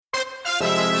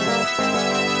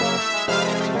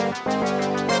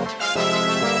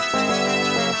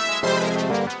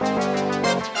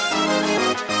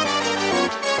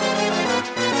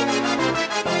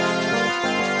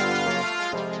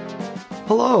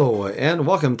Hello, and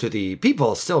welcome to the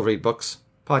People Still Read Books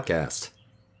podcast.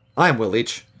 I'm Will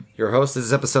Leach, your host. This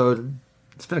is episode,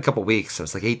 it's been a couple weeks, so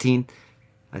it's like 18,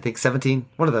 I think 17,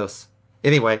 one of those.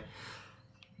 Anyway,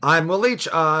 I'm Will Leach.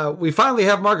 We finally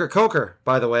have Margaret Coker,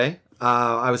 by the way.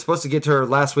 I was supposed to get to her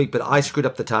last week, but I screwed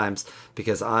up the times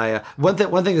because one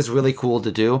thing that's really cool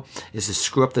to do is to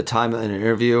screw up the time in an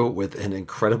interview with an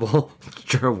incredible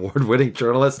award-winning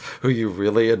journalist who you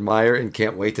really admire and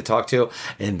can't wait to talk to,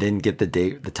 and then get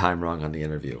the time wrong on the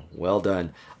interview. Well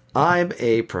done. I'm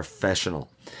a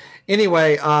professional.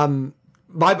 Anyway,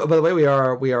 by the way, we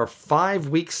are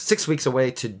 6 weeks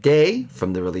away today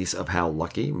from the release of How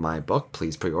Lucky, my book.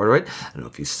 Please pre-order it. I don't know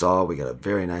if you saw, we got a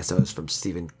very nice notice from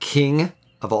Stephen King,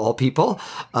 of all people,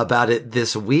 about it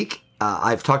this week.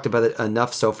 I've talked about it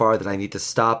enough so far that I need to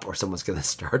stop or someone's going to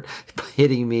start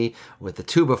hitting me with the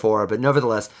two before. But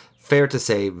nevertheless, fair to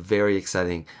say, very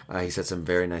exciting. He said some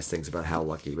very nice things about How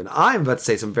Lucky. But I'm about to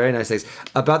say some very nice things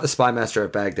about The Spy Master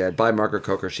of Baghdad by Margaret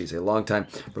Coker. She's a longtime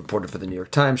reporter for the New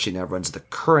York Times. She now runs The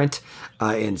Current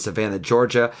in Savannah,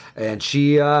 Georgia. And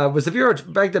she was the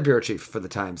Baghdad bureau chief for the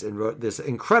Times and wrote this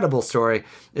incredible story.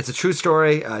 It's a true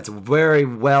story. It's very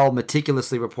well,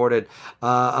 meticulously reported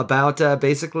about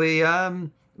basically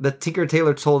the Tinker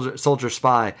Tailor Soldier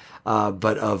Spy,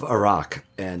 but of Iraq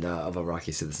and of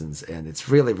Iraqi citizens. And it's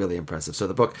really, really impressive. So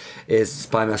the book is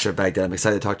Spy Master of Baghdad. I'm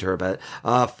excited to talk to her about it.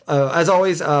 As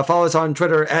always, follow us on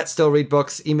Twitter at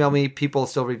StillReadBooks. Email me,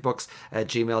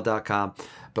 peoplestillreadbooks@gmail.com.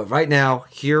 But right now,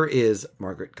 here is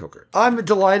Margaret Coker. I'm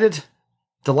delighted.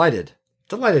 Delighted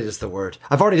is the word.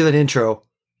 I've already done an intro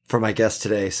for my guest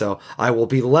today, so I will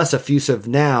be less effusive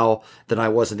now than I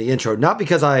was in the intro. Not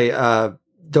because I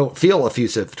don't feel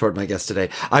effusive toward my guest today.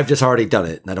 I've just already done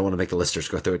it, and I don't want to make the listeners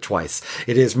go through it twice.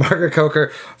 It is Margaret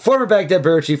Coker, former Baghdad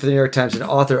bureau chief for the New York Times and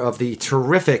author of the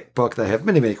terrific book that I have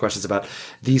many, many questions about,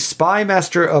 The Spy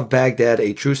Master of Baghdad,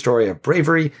 a true story of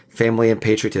bravery, family, and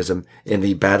patriotism in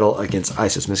the battle against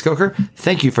ISIS. Ms. Coker,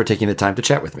 thank you for taking the time to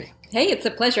chat with me. Hey, it's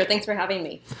a pleasure. Thanks for having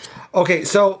me. Okay,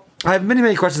 so I have many,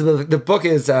 many questions. The book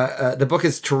is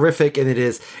terrific, and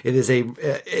it's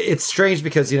strange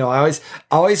because, I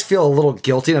always feel a little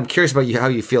guilty, and I'm curious about how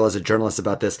you feel as a journalist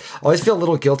about this. I always feel a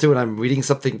little guilty when I'm reading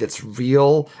something that's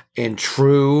real and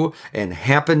true and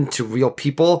happened to real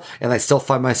people, and I still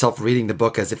find myself reading the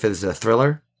book as if it is a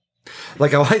thriller.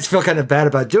 Like, I always feel kind of bad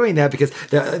about doing that because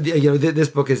this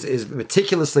book is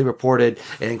meticulously reported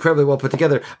and incredibly well put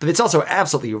together, but it's also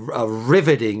absolutely a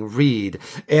riveting read.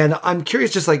 And I'm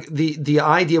curious, just like the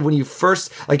idea when you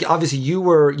first, like, obviously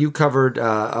you covered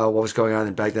what was going on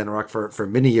in Baghdad and Iraq for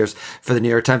many years for the New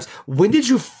York Times. When did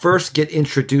you first get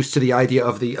introduced to the idea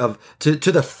of the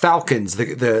Falcons,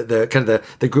 the kind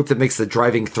of the group that makes the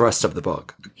driving thrust of the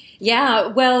book? Yeah,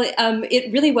 well,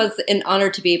 it really was an honor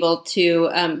to be able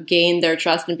to gain their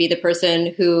trust and be the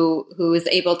person who is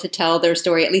able to tell their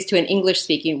story, at least to an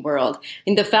English-speaking world.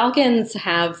 The Falcons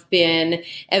have been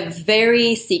a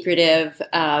very secretive,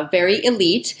 very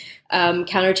elite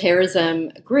counterterrorism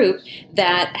group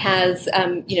that has,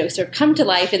 sort of come to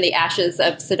life in the ashes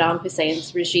of Saddam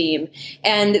Hussein's regime.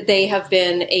 And they have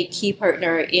been a key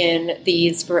partner in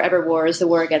these forever wars, the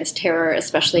war against terror,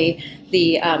 especially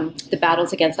the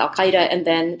battles against Al-Qaeda and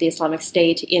then the Islamic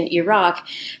State in Iraq.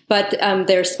 But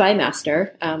their spy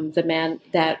master, the man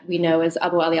that we know as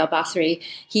Abu Ali al-Basri,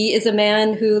 he is a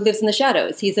man who lives in the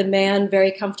shadows. He's a man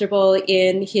very comfortable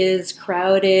in his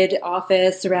crowded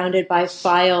office, surrounded by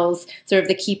files, sort of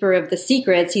the keeper of the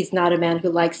secrets. He's not a man who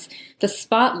likes the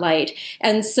spotlight.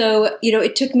 And so,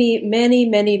 it took me many,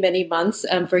 many, many months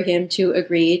for him to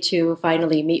agree to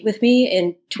finally meet with me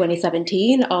in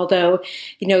 2017, although,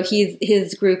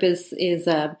 his group is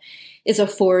a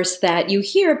force that you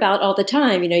hear about all the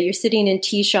time. You're sitting in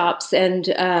tea shops and,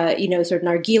 sort of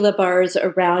nargila bars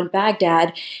around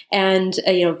Baghdad, and,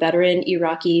 veteran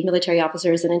Iraqi military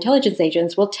officers and intelligence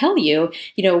agents will tell you,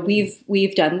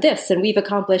 we've done this and we've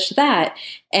accomplished that.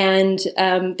 And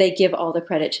they give all the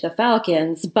credit to the Falcons.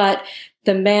 But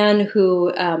the man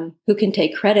who can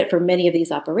take credit for many of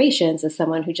these operations is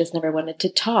someone who just never wanted to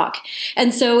talk.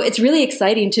 And so it's really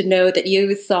exciting to know that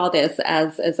you saw this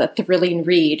as a thrilling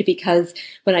read, because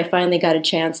when I finally got a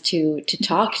chance to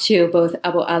talk to both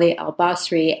Abu Ali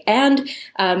al-Basri and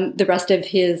the rest of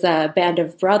his band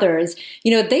of brothers,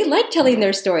 they like telling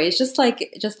their stories, just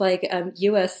like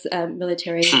U.S.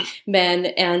 military men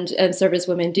and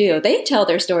servicewomen do. They tell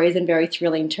their stories in very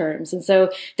thrilling terms. And so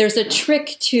there's a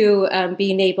trick to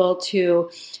being able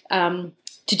to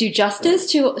do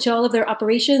justice to all of their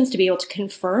operations, to be able to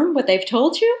confirm what they've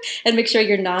told you and make sure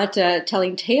you're not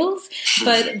telling tales,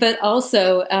 but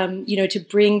also, to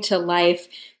bring to life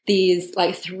these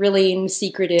like thrilling,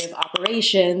 secretive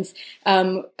operations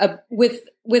with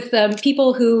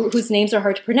people whose names are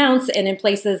hard to pronounce and in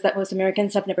places that most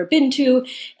Americans have never been to,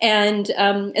 and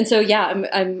so yeah,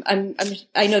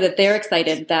 I know that they're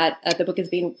excited that the book is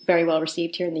being very well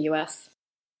received here in the U.S.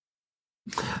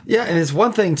 Yeah, and it's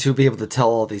one thing to be able to tell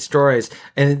all these stories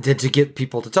and to get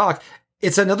people to talk.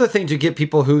 It's another thing to get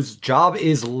people whose job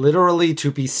is literally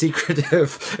to be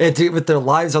secretive and to with their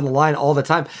lives on the line all the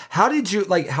time. How did you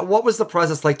what was the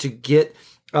process like to get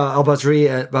al-Basri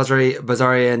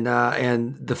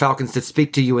and the Falcons to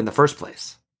speak to you in the first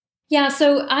place? Yeah,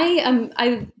 so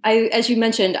I, as you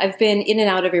mentioned, I've been in and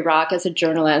out of Iraq as a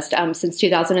journalist since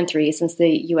 2003, since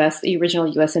the original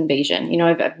U.S. invasion. You know,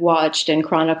 I've watched and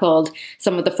chronicled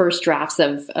some of the first drafts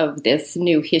of this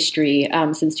new history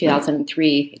since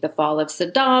 2003, the fall of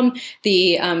Saddam,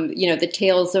 the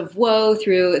tales of woe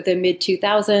through the mid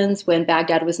 2000s when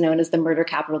Baghdad was known as the murder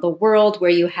capital of the world,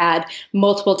 where you had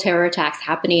multiple terror attacks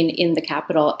happening in the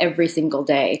capital every single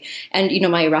day, and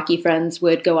my Iraqi friends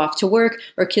would go off to work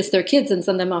or kiss their kids and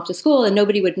send them off to school, and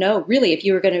nobody would know really if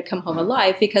you were going to come home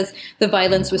alive because the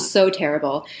violence was so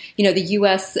terrible. The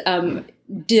U.S.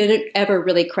 Didn't ever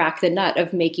really crack the nut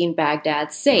of making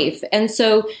Baghdad safe. And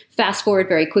so fast forward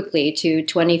very quickly to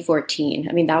 2014.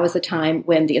 I mean, that was a time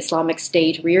when the Islamic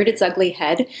State reared its ugly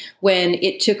head, when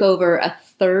it took over a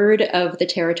third of the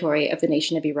territory of the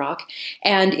nation of Iraq.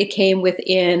 And it came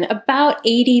within about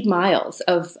 80 miles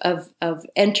of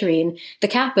entering the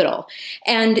capital.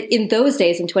 And in those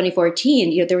days, in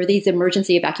 2014, there were these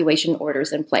emergency evacuation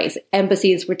orders in place.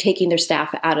 Embassies were taking their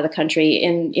staff out of the country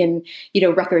in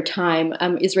record time.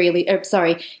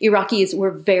 Iraqis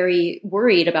were very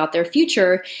worried about their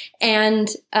future. And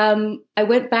I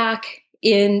went back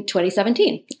in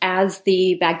 2017 as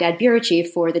the Baghdad bureau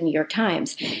chief for the New York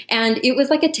Times. And it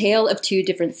was like a tale of two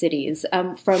different cities,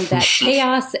 from that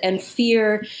chaos and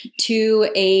fear to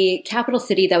a capital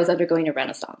city that was undergoing a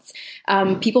renaissance.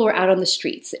 People were out on the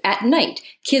streets at night.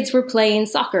 Kids were playing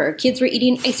soccer. Kids were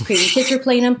eating ice cream. Kids were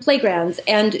playing on playgrounds.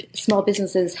 And small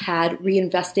businesses had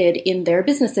reinvested in their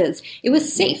businesses. It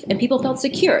was safe and people felt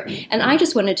secure. And I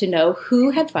just wanted to know who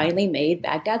had finally made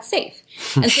Baghdad safe.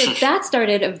 And so that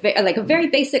started a very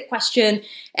basic question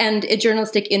and a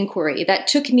journalistic inquiry that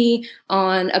took me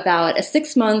on about a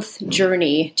 6-month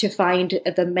journey to find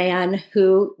the man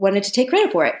who wanted to take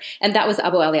credit for it. And that was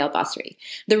Abu Ali al-Basri.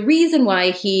 The reason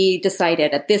why he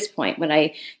decided at this point, when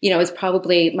it was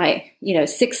probably my,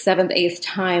 6th, 7th, 8th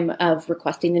time of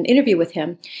requesting an interview with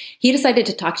him, he decided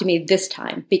to talk to me this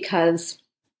time because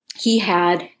he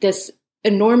had this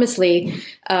enormously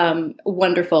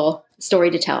wonderful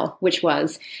story to tell, which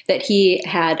was that he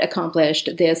had accomplished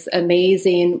this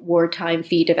amazing wartime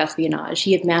feat of espionage.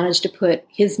 He had managed to put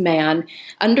his man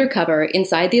undercover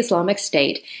inside the Islamic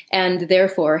State and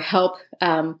therefore help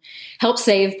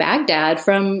save Baghdad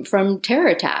from terror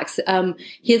attacks.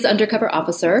 His undercover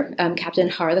officer, Captain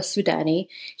Harith al-Sudani,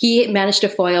 he managed to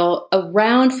foil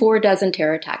around 4 dozen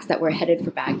terror attacks that were headed for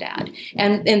Baghdad,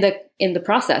 and in the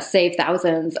process, save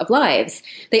thousands of lives.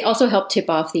 They also helped tip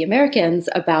off the Americans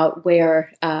about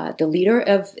where the leader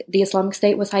of the Islamic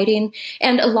State was hiding,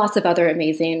 and lots of other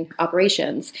amazing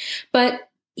operations. But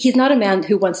he's not a man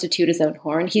who wants to toot his own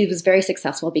horn. He was very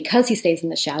successful because he stays in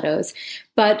the shadows.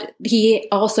 But he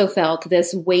also felt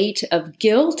this weight of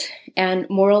guilt and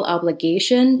moral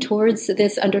obligation towards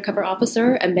this undercover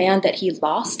officer, a man that he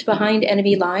lost behind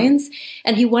enemy lines.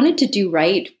 And he wanted to do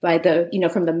right by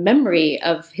from the memory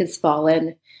of his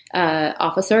fallen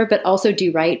officer, but also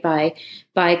do right by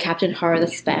Captain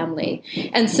Harith's family.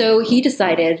 And so he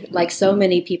decided, like so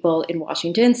many people in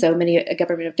Washington, so many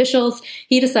government officials,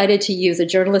 he decided to use a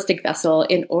journalistic vessel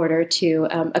in order to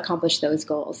accomplish those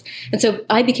goals. And so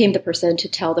I became the person to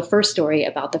tell the first story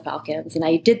about the Falcons. And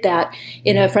I did that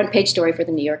in a front page story for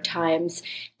the New York Times.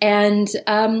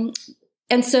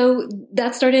 And so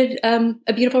that started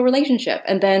a beautiful relationship.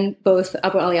 And then both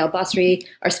Abu Ali al-Basri,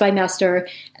 our spy master,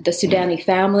 the Sudani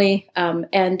family,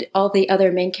 and all the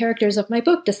other main characters of my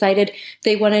book decided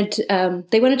they wanted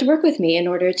to work with me in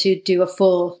order to do a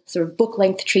full sort of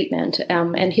book-length treatment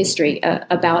and history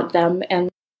about them. And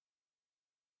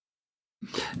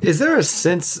is there a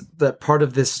sense that part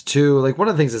of this too, like one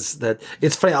of the things is that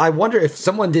it's funny, I wonder if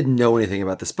someone didn't know anything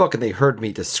about this book and they heard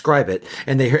me describe it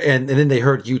and then they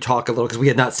heard you talk a little, because we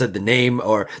had not said the name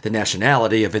or the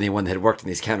nationality of anyone that had worked in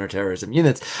these counterterrorism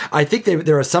units. I think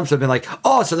their assumption have been like,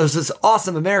 oh, so there's this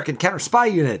awesome American counter spy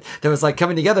unit that was like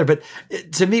coming together. But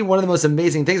to me, one of the most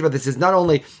amazing things about this is not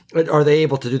only are they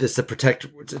able to do this to protect,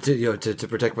 to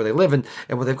protect where they live and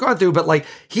what they've gone through, but like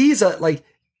he's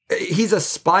he's a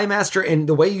spy master, and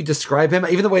the way you describe him,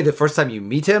 even the way the first time you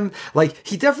meet him, like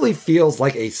he definitely feels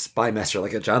like a spy master,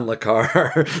 like a John le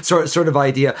Carre sort of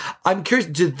idea. I'm curious,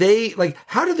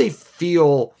 how do they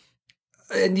feel?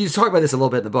 And you talk about this a little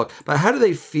bit in the book, but how do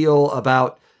they feel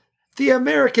about the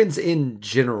Americans in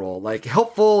general? Like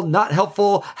helpful, not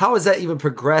helpful? How has that even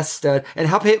progressed? And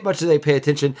how much do they pay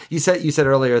attention? You said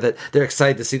earlier that they're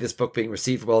excited to see this book being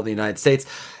received well in the United States.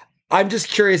 I'm just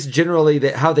curious generally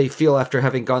that how they feel after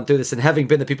having gone through this and having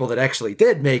been the people that actually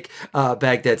did make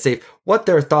Baghdad safe, what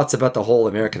their thoughts about the whole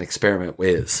American experiment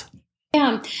is.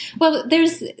 Yeah, well,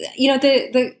 there's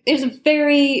there's a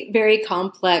very, very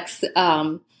complex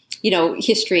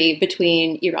history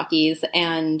between Iraqis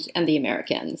and the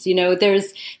Americans.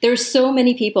 There's so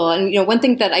many people, and one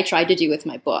thing that I tried to do with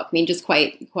my book, I mean, just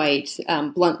quite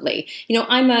bluntly,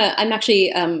 I'm a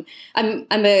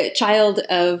child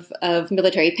of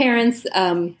military parents.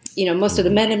 Most of the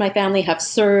men in my family have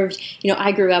served.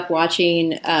 I grew up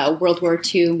watching World War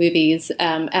II movies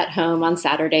at home on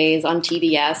Saturdays on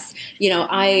TBS. We are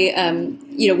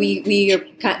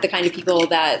the kind of people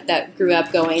that grew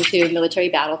up going to military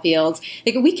battlefields.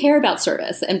 Like, we care about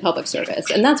service and public service,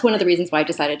 and that's one of the reasons why I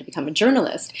decided to become a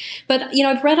journalist. But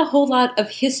I've read a whole lot of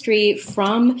history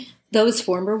from those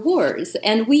former wars.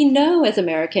 And we know as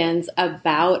Americans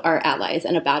about our allies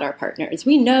and about our partners.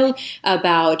 We know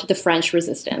about the French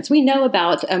resistance. We know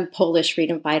about Polish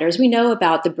freedom fighters. We know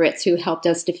about the Brits who helped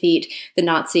us defeat the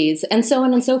Nazis, and so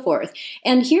on and so forth.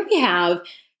 And here we have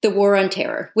the War on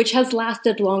Terror, which has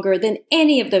lasted longer than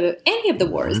any of the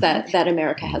wars that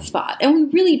America has fought. And we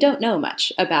really don't know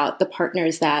much about the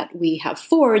partners that we have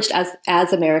forged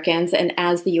as Americans and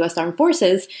as the U.S. Armed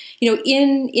Forces,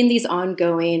 in these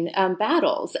ongoing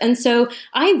battles. And so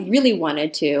I really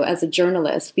wanted to, as a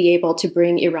journalist, be able to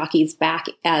bring Iraqis back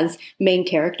as main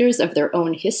characters of their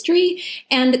own history.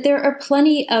 And there are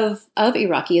plenty of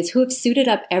Iraqis who have suited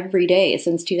up every day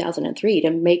since 2003 to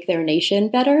make their nation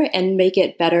better and make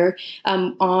it better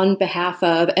on behalf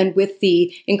of and with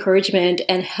the encouragement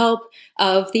and help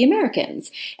of the Americans.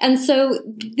 And so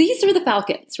these are the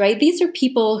Falcons, right? These are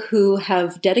people who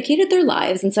have dedicated their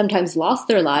lives and sometimes lost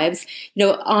their lives,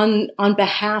 on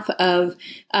behalf of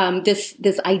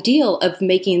this ideal of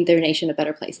making their nation a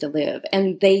better place to live.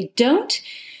 And they don't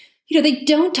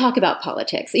talk about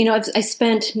politics. I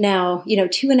spent now,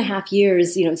 2.5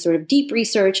 years, sort of deep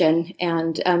research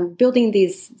and building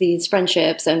these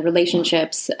friendships and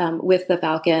relationships with the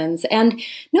Falcons. And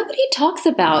nobody talks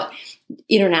about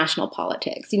international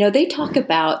politics. They talk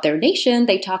about their nation,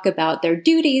 they talk about their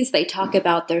duties, they talk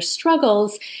about their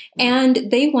struggles,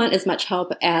 and they want as much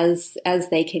help as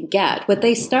they can get. What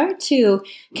they start to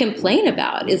complain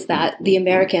about is that the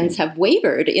Americans have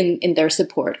wavered in their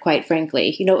support, quite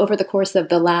frankly. Over the course of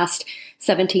the last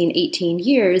 17, 18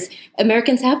 years,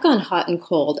 Americans have gone hot and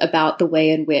cold about the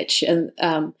way in which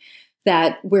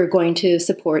that we're going to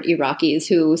support Iraqis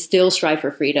who still strive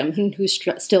for freedom and who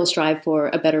still strive for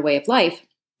a better way of life.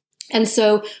 And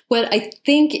so what I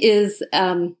think is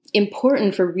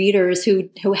important for readers who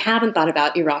haven't thought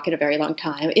about Iraq in a very long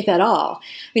time, if at all,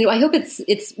 I hope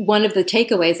it's one of the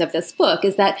takeaways of this book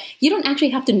is that you don't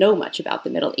actually have to know much about the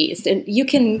Middle East, and you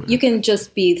can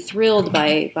just be thrilled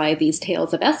by these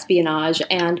tales of espionage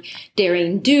and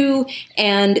daring do,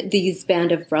 and these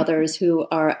band of brothers who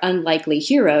are unlikely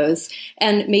heroes,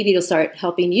 and maybe it'll start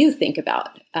helping you think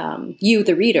about you,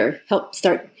 the reader, help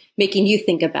start making you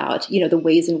think about, the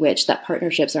ways in which that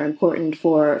partnerships are important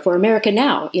for America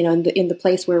now, in the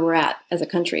place where we're at as a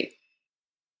country.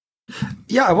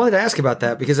 Yeah, I wanted to ask about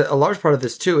that because a large part of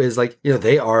this too is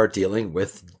they are dealing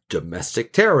with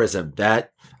domestic terrorism.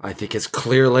 That I think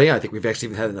we've actually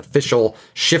even had an official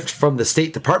shift from the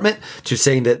State Department to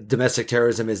saying that domestic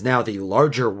terrorism is now the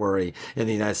larger worry in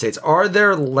the United States. Are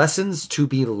there lessons to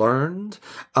be learned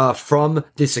from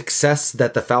the success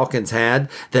that the Falcons had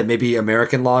that maybe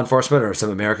American law enforcement or some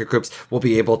American groups will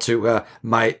be able to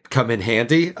might come in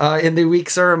handy in the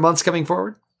weeks or months coming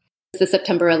forward? The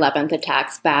September 11th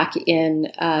attacks back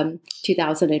in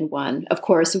 2001. Of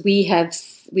course, we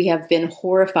have been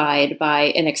horrified by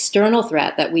an external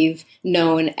threat that we've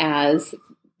known as,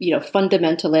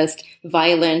 fundamentalist,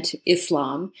 violent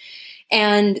Islam.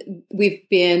 And we've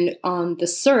been on the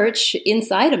search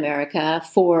inside America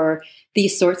for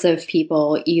these sorts of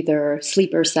people, either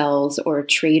sleeper cells or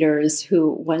traitors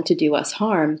who want to do us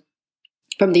harm.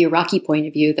 From the Iraqi point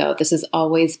of view, though, this has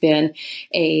always been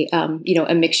a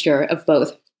mixture of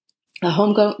both a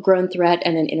homegrown threat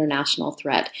and an international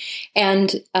threat.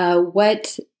 And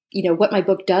what what my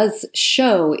book does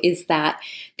show is that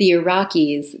the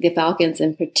Iraqis, the Falcons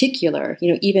in particular,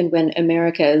 even when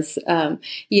America's,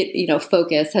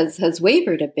 focus has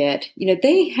wavered a bit,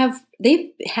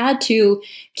 they've had to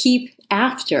keep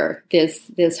after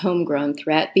this homegrown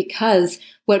threat, because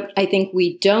what I think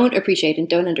we don't appreciate and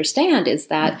don't understand is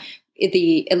that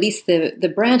at least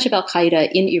the branch of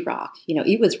Al-Qaeda in Iraq,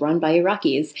 it was run by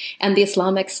Iraqis, and the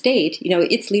Islamic State,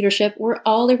 its leadership were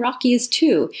all Iraqis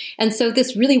too. And so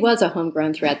this really was a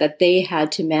homegrown threat that they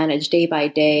had to manage day by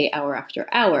day, hour after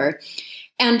hour.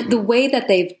 And the way that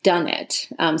they've done it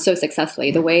so successfully,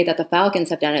 the way that the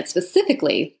Falcons have done it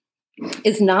specifically,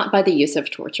 is not by the use of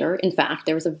torture. In fact,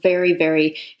 there was a very,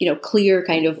 very, clear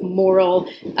kind of moral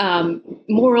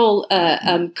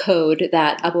code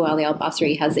that Abu Ali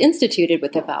al-Basri has instituted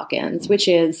with the Falcons, which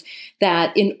is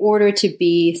that in order to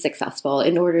be successful,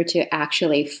 in order to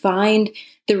actually find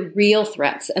the real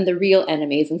threats and the real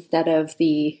enemies instead of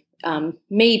the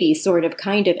maybe sort of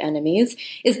kind of enemies,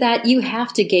 is that you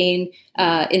have to gain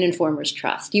an informer's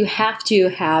trust. You have to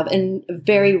have a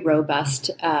very robust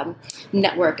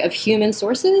network of human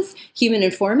sources, human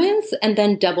informants, and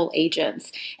then double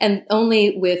agents. And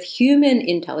only with human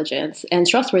intelligence and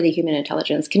trustworthy human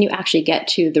intelligence can you actually get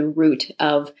to the root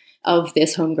of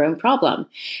this homegrown problem.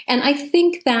 And I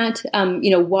think that,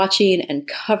 watching and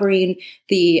covering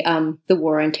the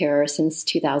war on terror since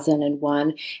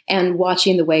 2001, and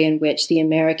watching the way in which the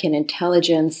American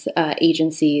intelligence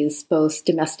agencies, both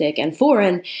domestic and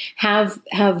foreign, have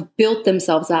built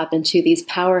themselves up into these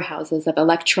powerhouses of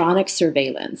electronic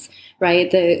surveillance, right?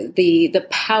 The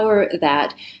power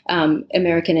that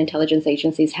American intelligence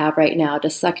agencies have right now to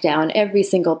suck down every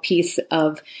single piece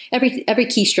of every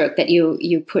keystroke that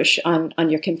you push on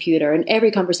your computer and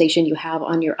every conversation you have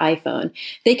on your iPhone.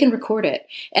 They can record it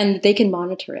and they can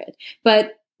monitor it,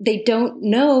 but they don't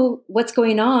know what's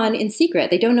going on in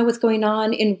secret. They don't know what's going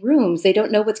on in rooms. They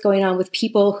don't know what's going on with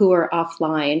people who are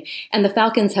offline. And the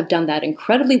Falcons have done that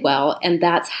incredibly well. And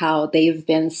that's how they've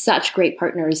been such great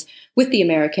partners with the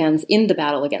Americans in the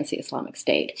battle against the Islamic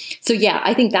State. So yeah,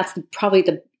 I think that's probably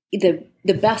the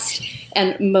best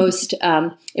and most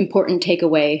important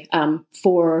takeaway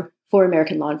for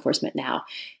American law enforcement now.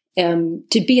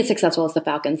 To be as successful as the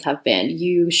Falcons have been,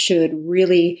 you should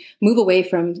really move away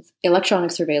from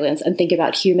electronic surveillance and think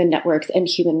about human networks and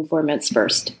human informants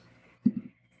first.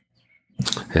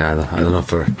 Yeah, I don't know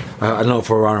if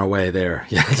we're on our way there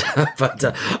yet,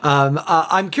 but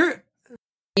I'm curious.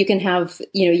 You can have,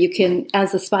 you can,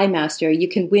 as a spy master, you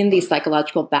can win these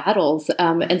psychological battles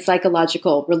and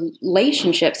psychological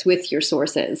relationships with your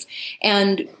sources.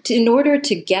 And in order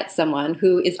to get someone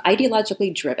who is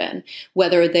ideologically driven,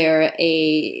 whether they're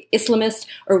a Islamist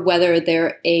or whether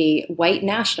they're a white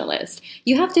nationalist,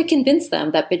 you have to convince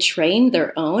them that betraying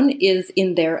their own is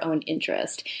in their own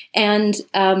interest. And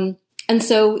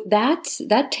so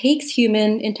that takes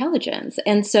human intelligence.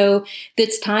 And so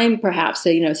it's time perhaps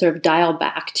to, sort of dial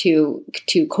back to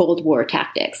Cold War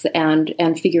tactics and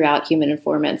figure out human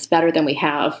informants better than we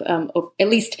have, at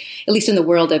least in the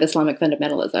world of Islamic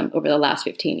fundamentalism over the last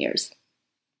 15 years.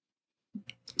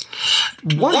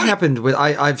 What happened with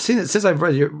I've seen it since I've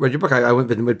read your book. I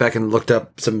went back and looked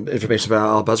up some information about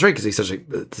al-Basri because he's such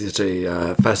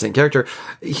a fascinating character.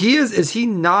 He is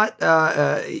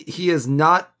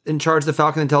not in charge of the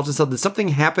Falcon intelligence cell. Did something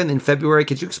happen in February?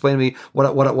 Could you explain to me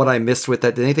what I missed with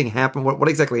that? Did anything happen? What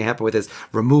exactly happened with his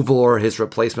removal or his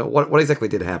replacement? What exactly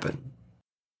did happen?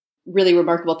 Really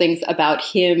remarkable things about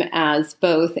him as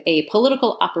both a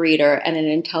political operator and an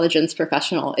intelligence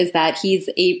professional is that he's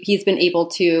been able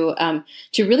to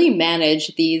really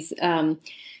manage these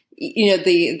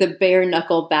the bare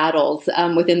knuckle battles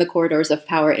within the corridors of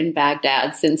power in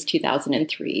Baghdad since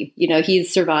 2003.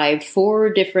 He's survived 4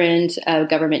 different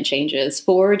government changes,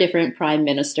 4 different prime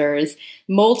ministers,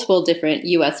 multiple different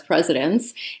U.S.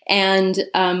 presidents, and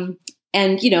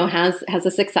has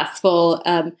a successful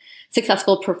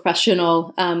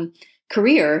professional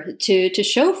career to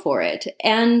show for it.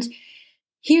 And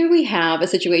here we have a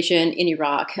situation in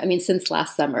Iraq, since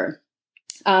last summer.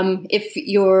 If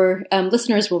your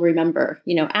listeners will remember,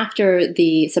 after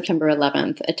the September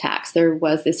 11th attacks, there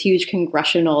was this huge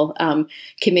congressional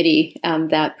committee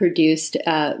that produced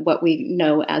what we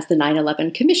know as the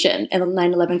 9/11 Commission and the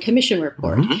 9/11 Commission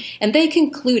report. Mm-hmm. And they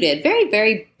concluded very,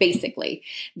 very basically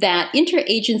that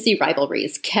interagency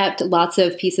rivalries kept lots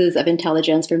of pieces of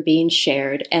intelligence from being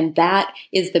shared. And that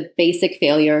is the basic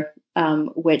failure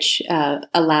which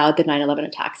allowed the 9/11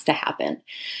 attacks to happen.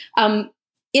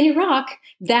 in Iraq,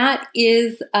 that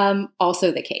is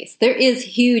also the case. There is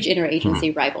huge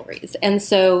interagency rivalries. And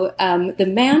so the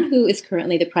man who is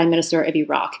currently the prime minister of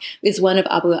Iraq is one of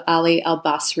Abu Ali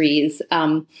al-Basri's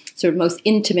sort of most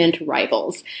intimate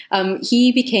rivals.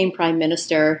 He became prime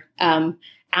minister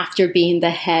after being the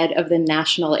head of the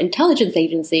National Intelligence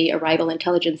Agency, a rival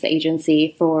intelligence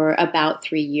agency, for about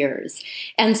 3 years.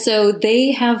 And so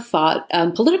they have fought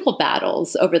political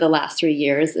battles over the last 3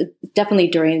 years, definitely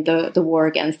during the war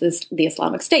against the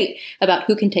Islamic State, about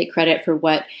who can take credit for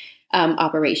what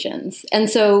operations. And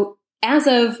so as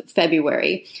of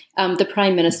February, the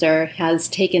prime minister has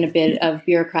taken a bit of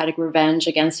bureaucratic revenge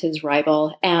against his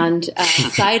rival and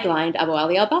sidelined Abu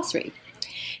Ali al-Basri.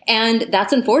 And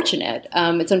that's unfortunate.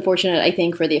 It's unfortunate, I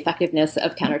think, for the effectiveness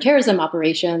of counterterrorism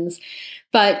operations.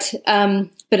 But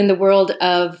in the world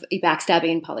of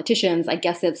backstabbing politicians, I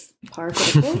guess it's par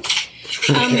for the course.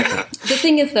 The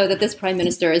thing is, though, that this prime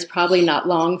minister is probably not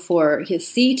long for his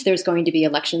seat. There's going to be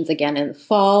elections again in the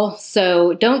fall.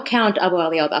 So don't count Abu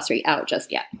Ali al-Basri out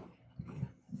just yet.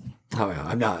 Oh, yeah,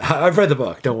 I'm not. I've read the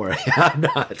book. Don't worry. I'm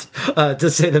not, to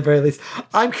say the very least.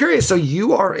 I'm curious. So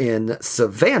you are in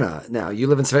Savannah now. You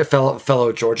live in Savannah,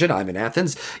 fellow Georgian. I'm in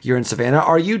Athens. You're in Savannah.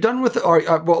 Are you done with, well,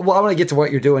 I want to get to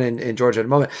what you're doing in Georgia in a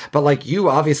moment. But like you,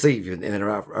 obviously, you've been in and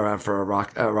around for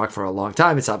Iraq for a long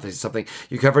time. It's obviously something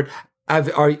you covered.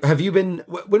 Have you been,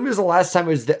 when was the last time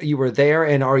you were there?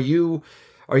 And are you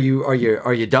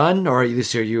done, or are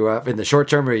you in the short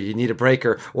term, or you need a break,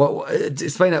 or what?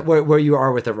 Explain that where you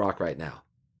are with Iraq right now.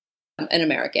 An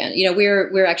American,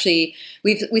 we're actually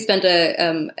we spent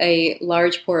a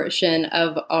large portion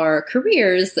of our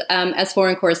careers as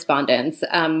foreign correspondents,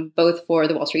 both for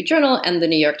the Wall Street Journal and the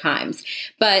New York Times.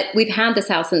 But we've had this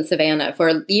house in Savannah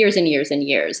for years and years and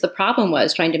years. The problem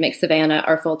was trying to make Savannah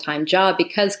our full-time job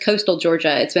because coastal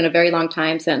Georgia. It's been a very long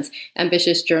time since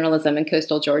ambitious journalism and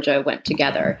coastal Georgia went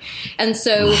together, and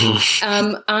so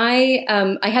I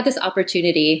had this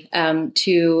opportunity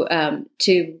to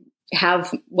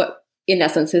have what, in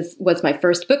essence, was my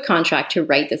first book contract to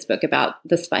write this book about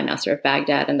the spy master of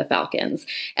Baghdad and the Falcons.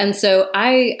 And so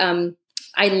I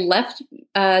left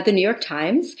the New York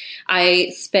Times.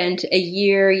 I spent a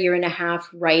year and a half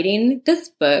writing this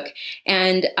book,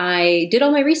 and I did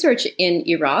all my research in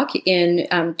Iraq in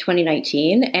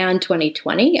 2019 and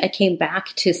 2020. I came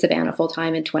back to Savannah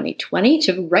full-time in 2020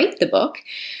 to write the book.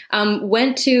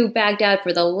 Went to Baghdad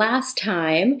for the last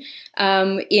time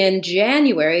in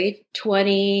January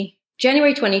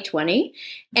 2020,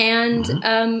 and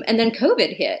then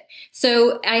COVID hit.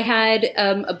 So I had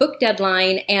a book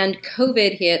deadline and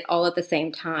COVID hit all at the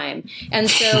same time. And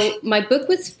so my book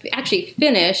was actually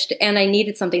finished and I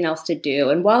needed something else to do.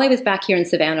 And while I was back here in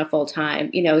Savannah full time,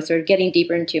 sort of getting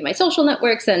deeper into my social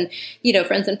networks and,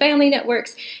 friends and family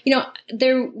networks,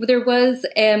 there was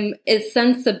a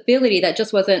sensibility that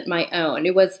just wasn't my own.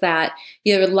 It was that,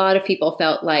 a lot of people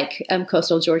felt like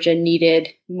coastal Georgia needed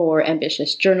more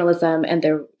ambitious journalism, and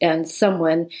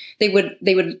they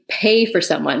would pay for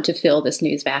someone to fill this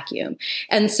news vacuum.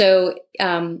 And so,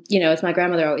 as my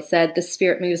grandmother always said, the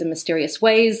spirit moves in mysterious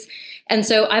ways. And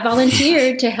so I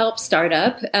volunteered to help start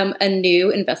up a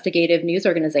new investigative news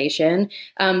organization,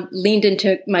 leaned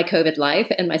into my COVID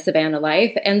life and my Savannah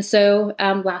life. And so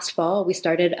last fall, we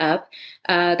started up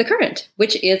The Current,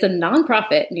 which is a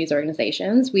nonprofit news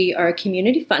organization. We are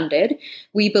community funded.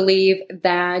 We believe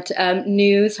that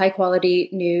high quality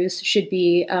news should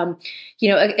be,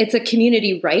 it's a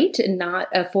community right and not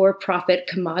a for-profit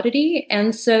commodity.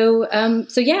 And so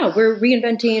we're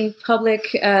reinventing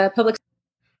public.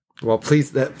 Well, please.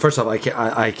 First off,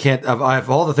 I can't. Of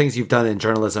all the things you've done in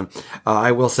journalism,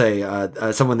 I will say,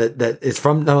 someone that is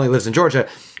from, not only lives in Georgia,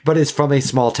 but is from a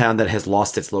small town that has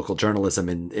lost its local journalism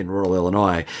in rural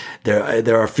Illinois.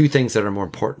 There are a few things that are more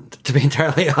important, to be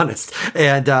entirely honest,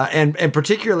 and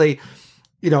particularly,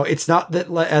 it's not that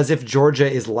as if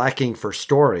Georgia is lacking for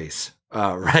stories.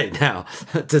 Right now,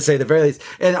 to say the very least.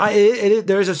 And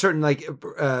there is a certain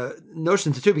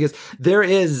notion to too, because there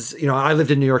is, I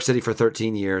lived in New York City for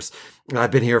 13 years.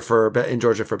 I've been here in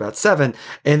Georgia for about 7,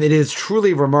 and it is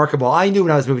truly remarkable. I knew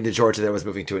when I was moving to Georgia that I was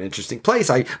moving to an interesting place.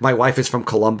 My wife is from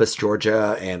Columbus,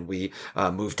 Georgia, and we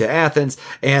moved to Athens,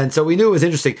 and so we knew it was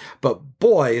interesting. But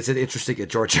boy, is it interesting in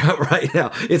Georgia right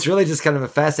now. It's really just kind of a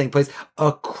fascinating place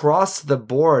across the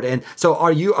board. And so,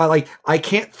 I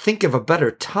can't think of a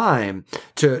better time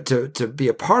to be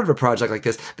a part of a project like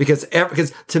this, because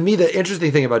to me the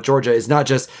interesting thing about Georgia is not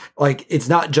just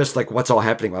what's all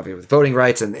happening with voting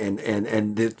rights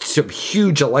and some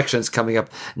huge elections coming up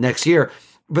next year.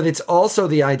 but it's also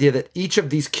the idea that each of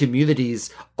these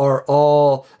communities are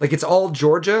all like, it's all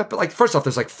Georgia, but like, first off,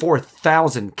 there's like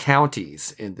 4,000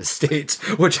 counties in the state,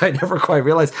 which I never quite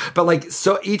realized. But like,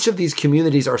 so each of these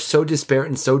communities are so disparate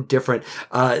and so different,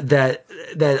 that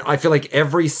I feel like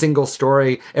every single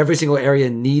story, every single area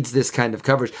needs this kind of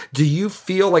coverage. Do you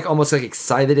feel like almost like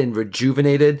excited and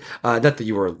rejuvenated? Not that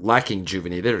you were lacking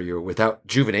juvenated or you were without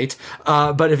juvenate,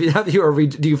 but now that you are,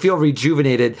 do you feel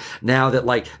rejuvenated now that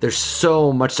like there's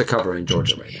so much to cover in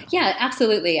Georgia right now? Yeah,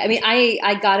 absolutely. I mean,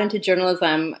 I got into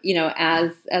journalism,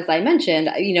 as I mentioned,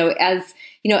 as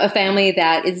a family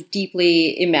that is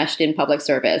deeply enmeshed in public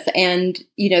service. And,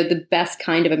 the best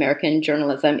kind of American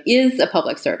journalism is a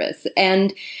public service.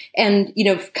 And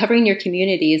covering your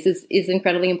communities is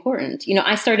incredibly important.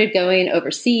 I started going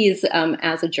overseas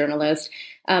as a journalist,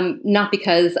 not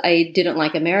because I didn't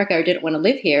like America or didn't want to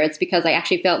live here. It's because I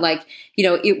actually felt like,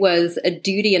 it was a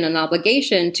duty and an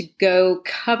obligation to go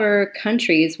cover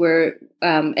countries where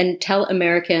and tell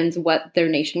Americans what their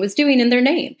nation was doing in their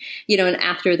name. And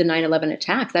after the 9/11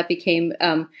 attacks, that became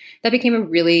a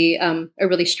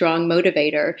really strong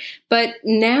motivator. But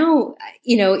now,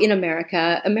 in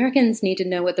America, Americans need to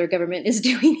know what their government is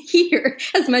doing here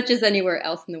as much as anywhere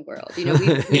else in the world.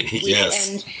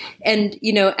 Yes. And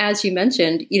as you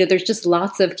mentioned, there's just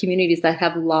lots of communities that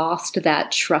have lost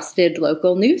that trusted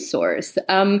local news source.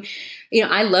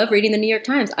 I love reading the New York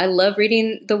Times. I love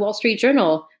reading the Wall Street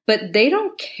Journal. But they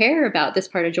don't care about this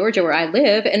part of Georgia where I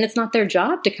live, and it's not their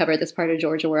job to cover this part of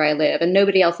Georgia where I live, and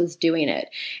nobody else is doing it.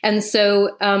 And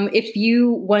so if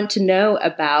you want to know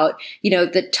about,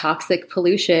 the toxic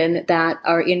pollution that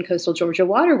are in coastal Georgia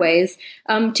waterways,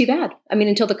 too bad. I mean,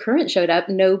 until the Current showed up,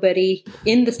 nobody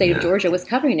in the state of Georgia was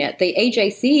covering it. The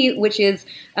AJC, which is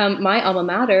my alma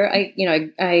mater,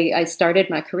 I started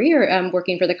my career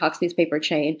working for the Cox newspaper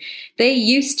chain. They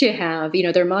used to have,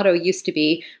 their motto used to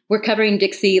be, "We're covering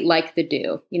Dixie like the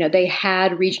dew." They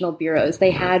had regional bureaus.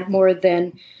 They had more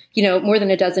than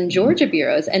a dozen Georgia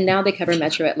bureaus, and now they cover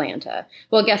Metro Atlanta.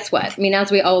 Well, guess what? I mean,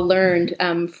 as we all learned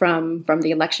from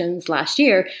the elections last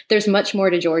year, there's much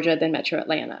more to Georgia than Metro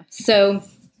Atlanta. So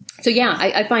yeah,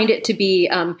 I find it to be,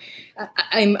 I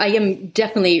am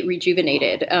definitely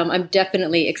rejuvenated. I'm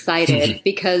definitely excited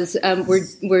because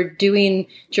we're doing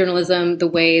journalism the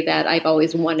way that I've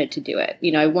always wanted to do it.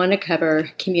 I want to cover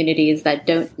communities that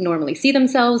don't normally see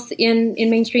themselves in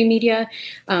mainstream media.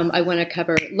 I want to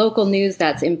cover local news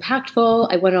that's impactful.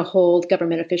 I want to hold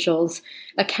government officials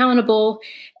accountable,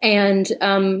 and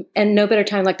no better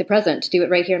time like the present to do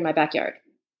it right here in my backyard.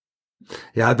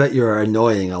 Yeah, I bet you're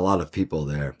annoying a lot of people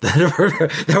there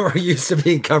that were used to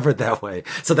being covered that way.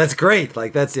 So that's great.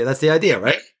 Like that's the idea,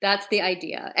 right? That's the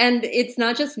idea. And it's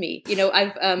not just me.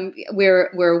 We're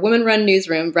a woman-run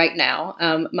newsroom right now.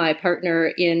 My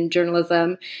partner in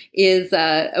journalism is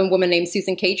a woman named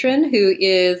Susan Catron, who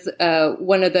is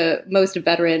one of the most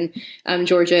veteran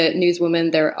Georgia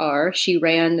newswomen there are. She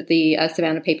ran the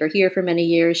Savannah paper here for many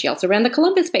years. She also ran the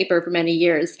Columbus paper for many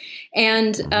years.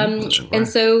 And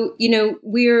so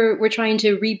we're trying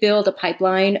to rebuild a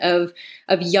pipeline of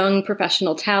young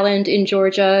professional talent in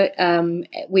Georgia.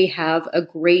 We have a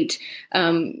great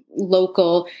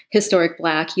local historic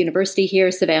Black university here,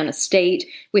 Savannah State.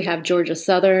 We have Georgia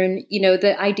Southern.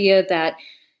 The idea that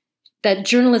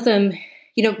journalism,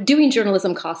 doing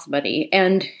journalism costs money,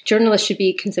 and journalists should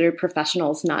be considered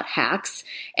professionals, not hacks.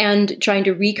 And trying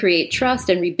to recreate trust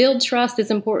and rebuild trust is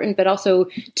important, but also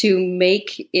to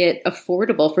make it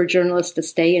affordable for journalists to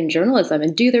stay in journalism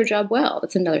and do their job well.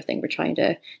 That's another thing we're trying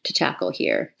to tackle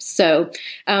here. So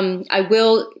I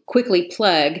will quickly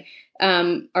plug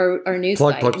our news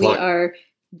site. Plug. We are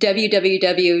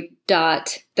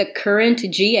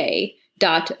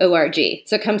www.thecurrentga.org.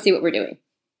 So come see what we're doing.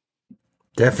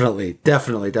 Definitely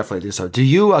do so. Do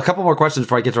you, a couple more questions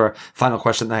before I get to our final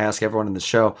question that I ask everyone in the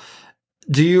show.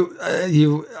 Do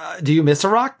you miss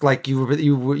Iraq? Like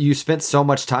you spent so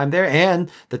much time there, and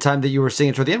the time that you were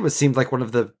seeing toward the end seemed like one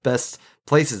of the best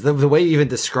places. The way you even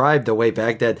described the way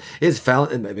Baghdad is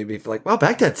found, and made me feel like, well,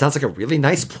 Baghdad sounds like a really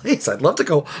nice place. I'd love to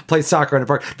go play soccer in a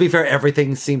park. To be fair,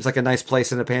 everything seems like a nice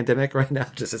place in a pandemic right now.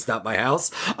 Just it's not my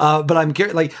house. But I'm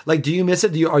curious, like, do you miss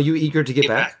it? Are you eager to get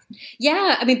back?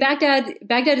 Yeah, I mean,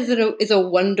 Baghdad is a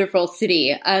wonderful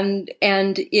city, and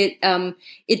it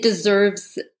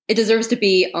deserves to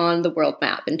be on the world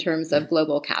map in terms of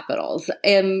global capitals.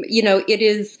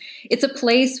 It's a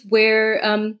place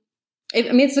where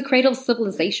it's the cradle of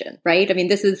civilization, right? I mean,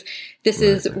 this is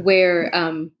where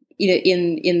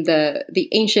in the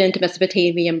ancient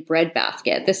Mesopotamian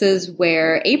breadbasket. This is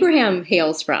where Abraham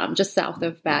hails from, just south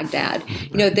of Baghdad.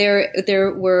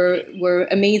 There were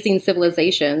amazing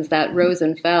civilizations that rose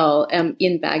and fell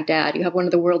in Baghdad. You have one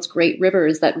of the world's great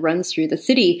rivers that runs through the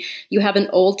city. You have an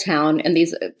old town and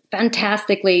these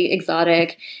fantastically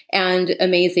exotic and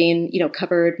amazing,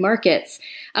 covered markets.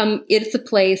 It's a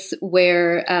place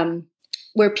where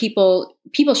people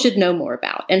should know more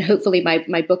about, and hopefully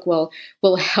my book will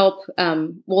help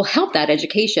that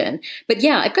education. But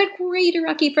yeah, I've got great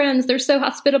Iraqi friends. They're so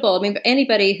hospitable. I mean,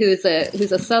 anybody who's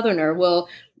a Southerner will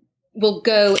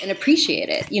go and appreciate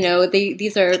it.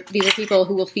 These are people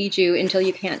who will feed you until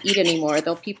you can't eat anymore.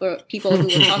 They'll people who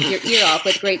will talk your ear off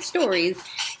with great stories,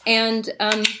 and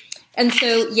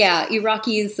so yeah,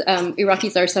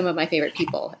 Iraqis are some of my favorite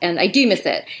people, and I do miss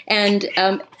it. And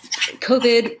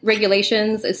COVID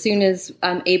regulations, as soon as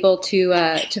I'm able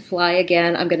to fly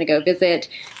again, I'm going to go visit.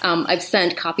 I've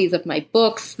sent copies of my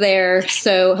books there,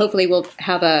 so hopefully we'll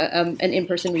have an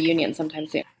in-person reunion sometime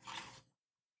soon.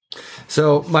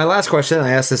 So my last question,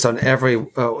 I ask this on every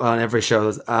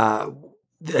show.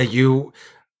 This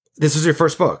was your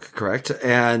first book, correct?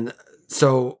 And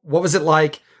so, what was it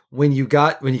like when you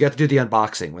got to do the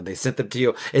unboxing, when they sent them to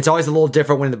you? It's always a little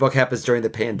different when the book happens during the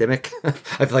pandemic. I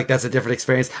feel like that's a different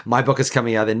experience. My book is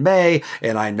coming out in May,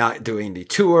 and I'm not doing the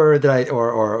tour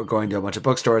or going to a bunch of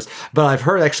bookstores. But I've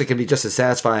heard actually can be just as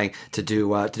satisfying to do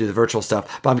the virtual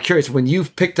stuff. But I'm curious, when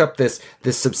you've picked up this,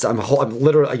 I'm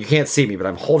literally, you can't see me, but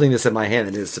I'm holding this in my hand,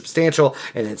 and it is substantial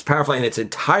and it's powerful and it's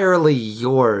entirely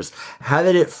yours. How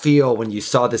did it feel when you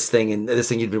saw this thing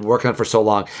you'd been working on for so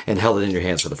long and held it in your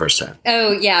hands for the first time?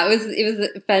 Oh yeah. It was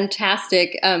a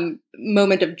fantastic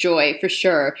moment of joy for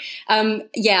sure.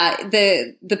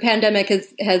 The pandemic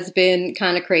has been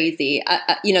kind of crazy.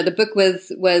 The book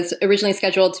was originally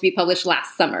scheduled to be published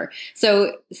last summer.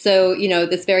 So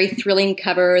this very thrilling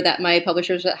cover that my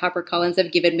publishers at HarperCollins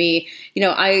have given me.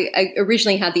 I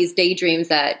originally had these daydreams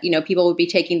that people would be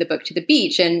taking the book to the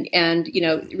beach and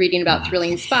reading about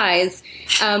thrilling spies,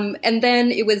 and then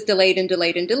it was delayed and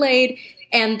delayed and delayed.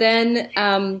 And then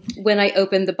when I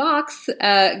opened the box,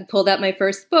 pulled out my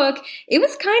first book, it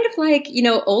was kind of like,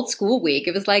 old school week.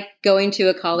 It was like going to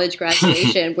a college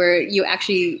graduation where you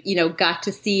actually, got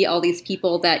to see all these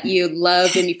people that you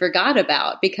loved and you forgot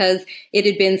about, because it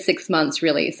had been 6 months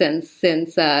really since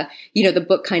the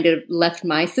book kind of left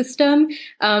my system.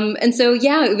 And so,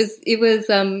 yeah, it was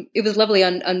lovely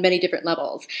on many different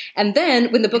levels. And then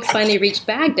when the books finally reached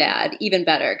Baghdad, even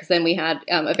better, because then we had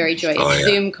a very joyous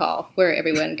Zoom call where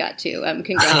everyone got to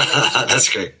congratulate. That's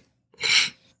great.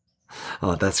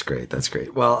 Oh, that's great. That's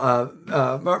great. Well,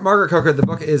 Margaret Coker, the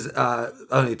book is, I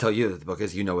don't need to tell you that the book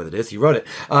is, you know what it is. You wrote it.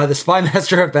 The Spy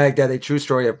Master of Baghdad, a true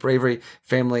story of bravery,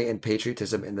 family, and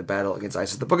patriotism in the battle against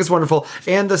ISIS. The book is wonderful.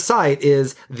 And the site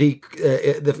is the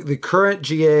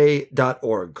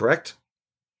currentga.org, correct?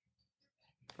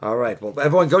 All right. Well,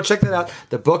 everyone, go check that out.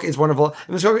 The book is wonderful.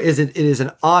 It is an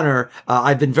honor.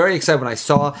 I've been very excited when I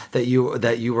saw that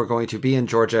you were going to be in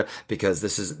Georgia, because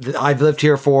I've lived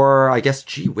here for, I guess,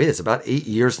 gee whiz, about 8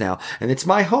 years now, and it's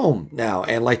my home now.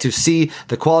 And like to see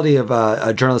the quality of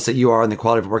a journalist that you are and the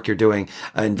quality of work you're doing,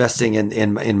 investing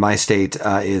in my state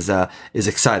is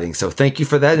exciting. So thank you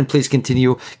for that, and please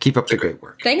continue. Keep up the great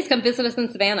work. Thanks. Come visit us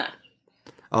in Savannah.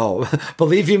 Oh,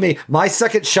 believe you me, my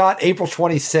second shot, April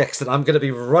 26th, and I'm going to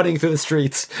be running through the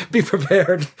streets. Be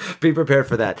prepared. Be prepared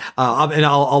for that. And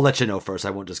I'll let you know first. I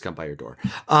won't just come by your door.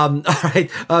 All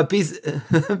right. Be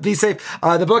safe.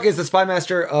 The book is The Spy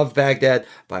Master of Baghdad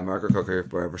by Margaret Coker,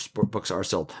 wherever books are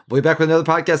sold. We'll be back with another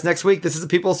podcast next week. This is the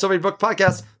People Still Read Book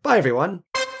Podcast. Bye, everyone.